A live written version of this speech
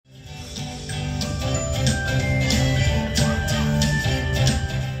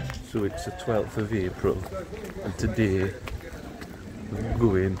So it's the 12th of April and today we're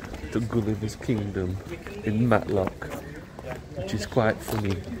going to Gullivers Kingdom in Matlock, which is quite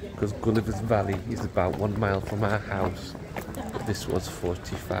funny because Gullivers Valley is about 1 mile from our house. This was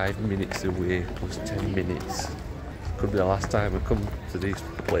 45 minutes away plus 10 minutes. Could be the last time I come to these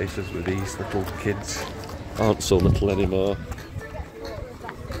places with these little kids. Aren't so little anymore.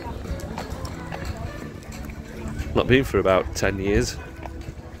 Not been for about 10 years.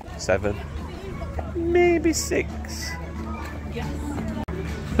 7. Maybe 6. Yes.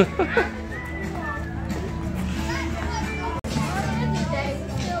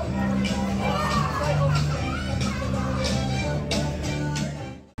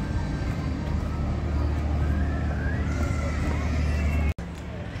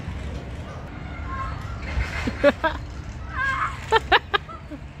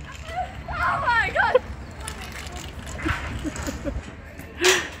 Oh my god!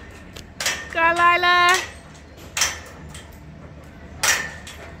 Go, Lila!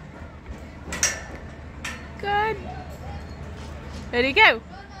 Good. There you go.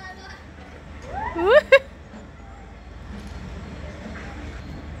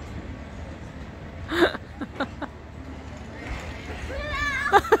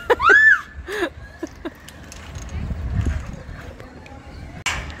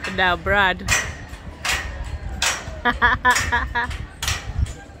 And now Brad.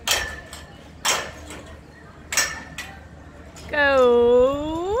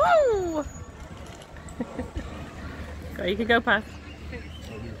 Go! Go, you can go past.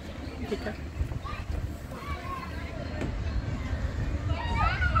 You can go.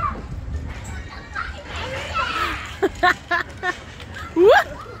 Woo!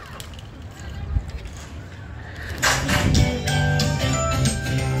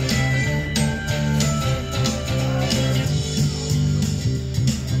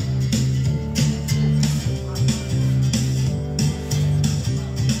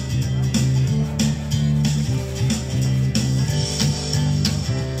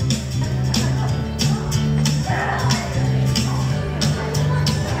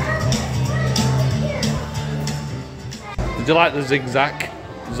 Did you like the zigzag?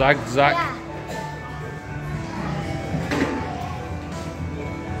 Zag? Yeah.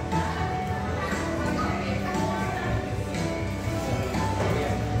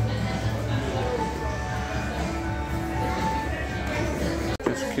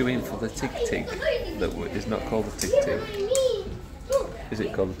 Just queuing for the tig-tig that is not called a tig-tig. Is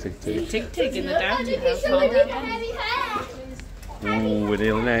it called a tig-tig? Tig-tig in the Downey household. Ooh, we're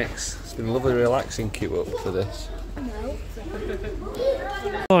nearly next. It's been a lovely relaxing queue up for this.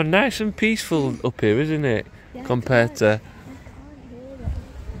 Oh, nice and peaceful up here, isn't it? Compared to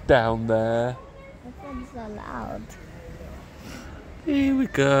down there. Everyone's so loud. Here we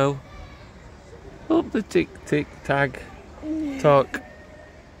go. Up the tick tag. Talk.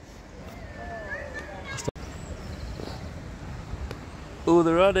 Oh,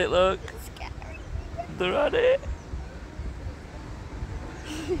 they're on it, look. They're on it.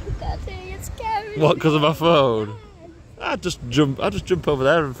 Daddy, it's scary. What, because of my phone? I'd just jump over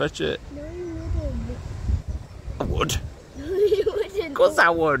there and fetch it. No, you wouldn't. I would. No, you wouldn't. Of course I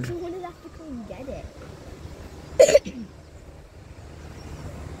would. You wouldn't have to come and get it.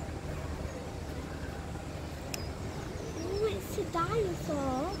 Oh, it's a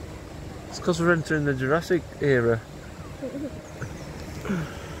dinosaur. It's because we're entering the Jurassic era. Oh,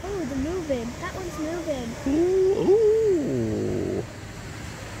 they're moving. That one's moving. Ooh.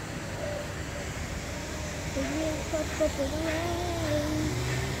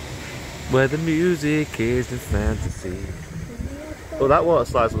 Where the music is in fantasy. Oh, that water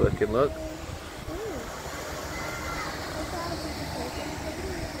slide's working, look.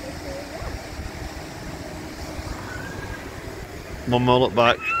 One more look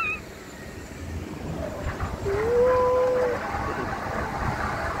back.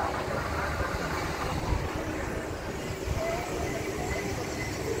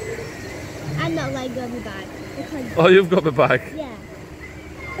 I'm not letting go of my bag. Oh, you've got my bag? Yeah.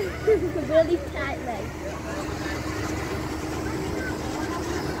 Really tight leg.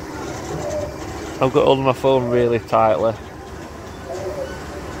 I've got hold of my phone really tightly.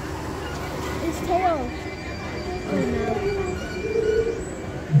 His tail. Oh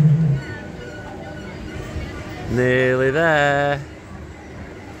no. Nearly there.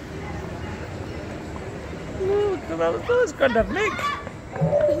 Ooh, come on, let's go and have Nick.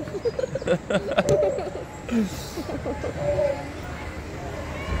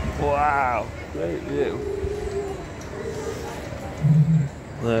 Wow, great view.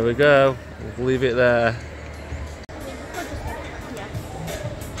 There we go. We'll leave it there.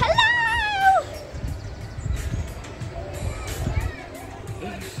 Hello!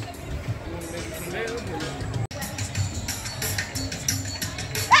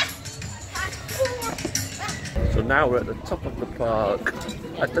 now we're at the top of the park.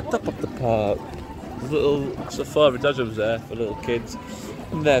 At the top of the park. There's a little safari there for little kids.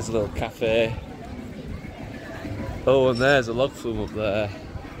 And there's a little cafe. Oh, and there's a log flume up there.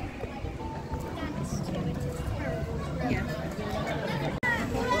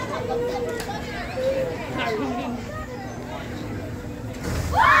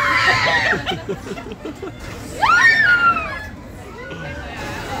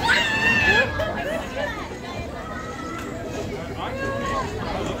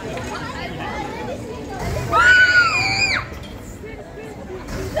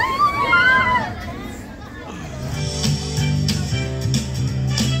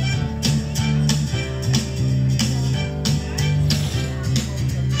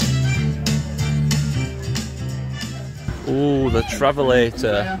 Ooh, the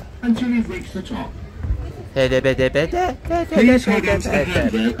travelator. Until you've reached the top. Please hold onto the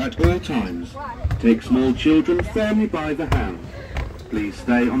handrail at all times. Take small children firmly by the hand. Please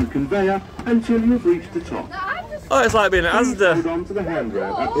stay on the conveyor until you've reached the top. Oh, it's like being at Please hold Asda. onto the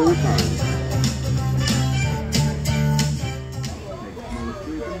handrail at all times.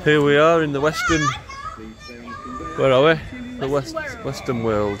 Here we are in the Western. Where are we? The Western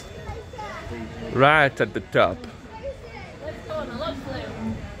world. Right at the top.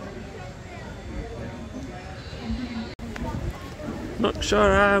 Not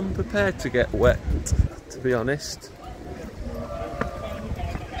sure I'm prepared to get wet, to be honest.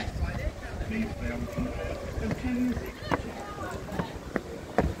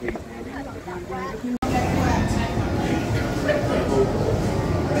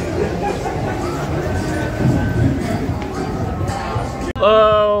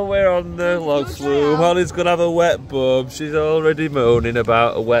 Oh, we're on the log flume. Holly's gonna have a wet bum. She's already moaning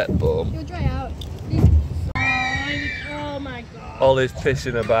about a wet bum. You'll dry out. Oh my god. Holly's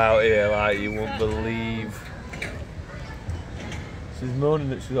pissing about here like you won't believe. She's moaning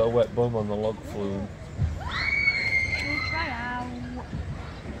that she's got a wet bum on the log flume. You'll dry out.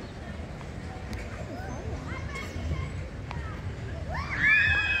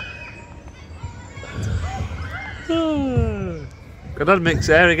 Good on mix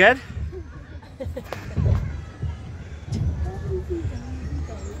there again.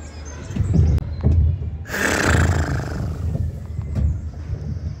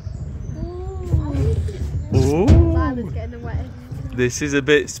 Ooh. Lila's getting the wet. This is a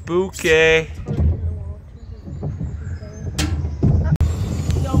bit spooky.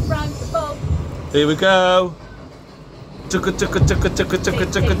 Yo, Frank, the boat. Here we go. Chukka chukka chukka chukka chukka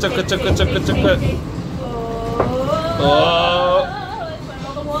chukka chukka chukka chukka chukka. Oh.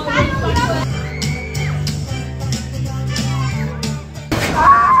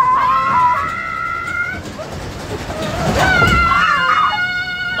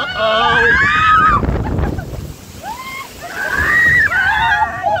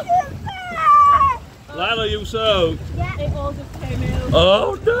 Lila, you soaked? Yeah. It all just came out.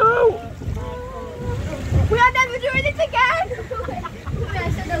 Oh no! We are never doing this again!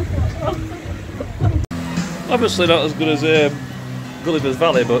 Obviously not as good as Gullivers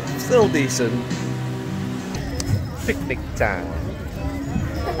Valley, but still decent. Picnic time.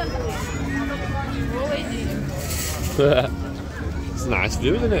 It's a nice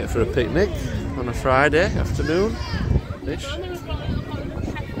view, isn't it, for a picnic on a Friday afternoon-ish.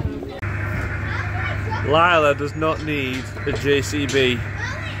 Lila does not need a JCB.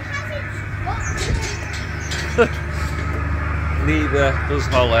 Neither does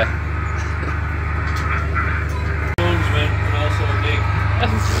Holly. Groomsman can also dig.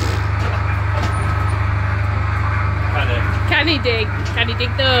 Can he dig? Can he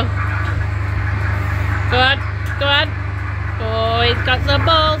dig though? Go on, go on. Oh, he's got some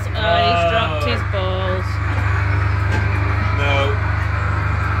balls. Oh, he's dropped his balls. No.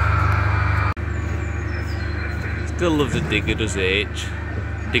 Still loves a digger, does H.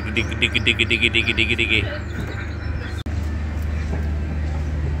 Diggy, diggy, diggy, diggy, diggy, diggy, diggy, diggy.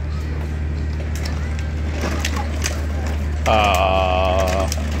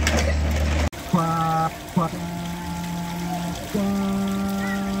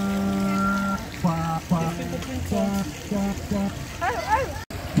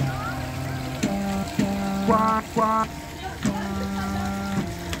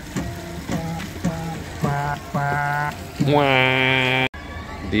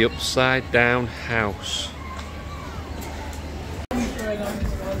 The upside down house.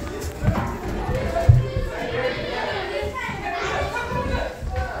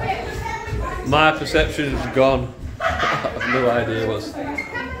 My perception is gone. I have no idea what's.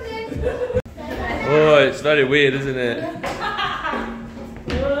 Oh, it's very weird, isn't it?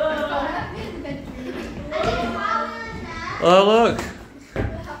 Oh look!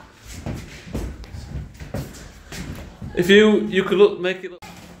 If you could look, make it look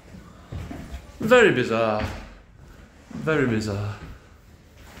very bizarre. Very bizarre.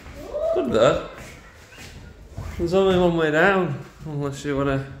 Good though. There's only one way down, unless you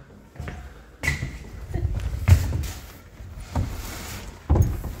wanna.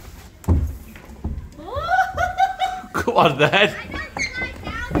 Come on then.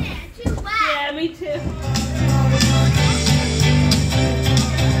 Yeah, me too.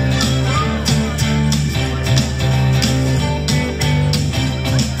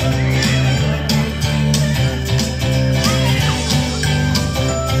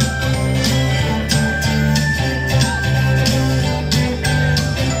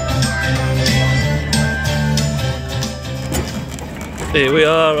 Here we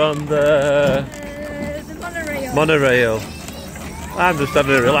are on the monorail. monorail. I'm just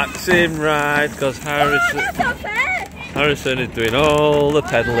having a relaxing ride because Harrison is doing all the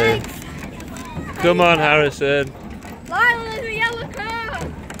pedalling. Come on, Harrison. Lyle, there's a yellow car.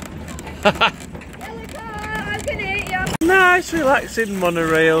 Yellow car, I'm gonna hit you. Nice relaxing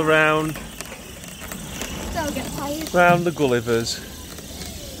monorail round Don't get tired. round the Gullivers.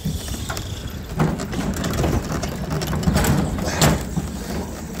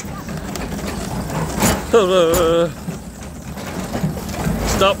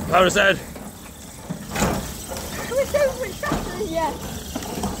 Stop, Harrison. Can we go for faster? Yeah.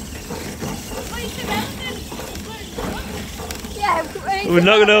 Yeah, We're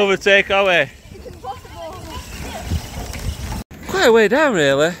not going to overtake, are we? It's impossible. Quite a way down,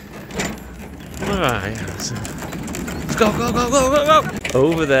 really. Alright, Harrison. Let's go, go, go, go, go, go.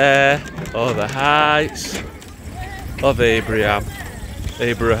 Over there are the heights of Abraham.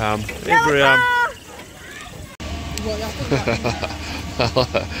 Abraham.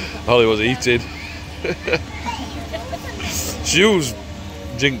 Holly was eating. Shoes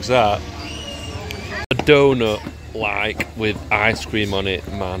jinx that. A donut like with ice cream on it,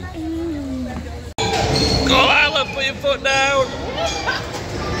 man. Go Alan, put your foot down.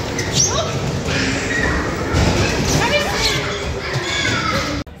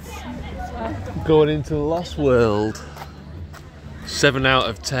 Going into the Lost World. 7 out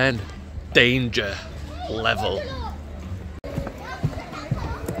of 10. Danger level.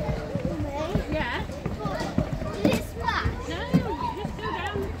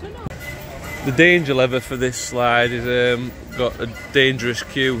 The danger level for this slide is got a dangerous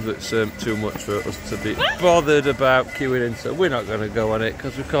queue that's too much for us to be bothered about queuing in, so we're not going to go on it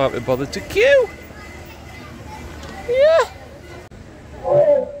because we can't be bothered to queue. Yeah.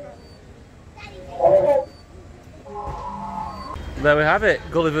 There we have it,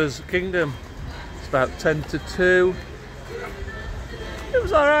 Gullivers Kingdom. It's about 10 to 2. It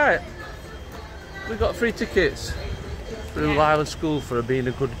was alright. We got free tickets through Lila's school for being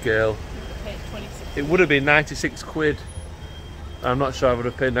a good girl. It would have been 96 quid. I'm not sure I would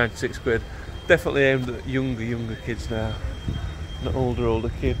have paid 96 quid. Definitely aimed at younger kids now. Not older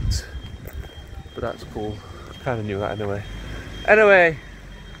kids. But that's cool. I kind of knew that anyway. Anyway,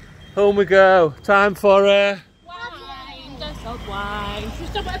 home we go. Time for Wine, don't stop wine. Should we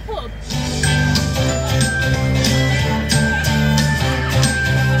stop at a pub?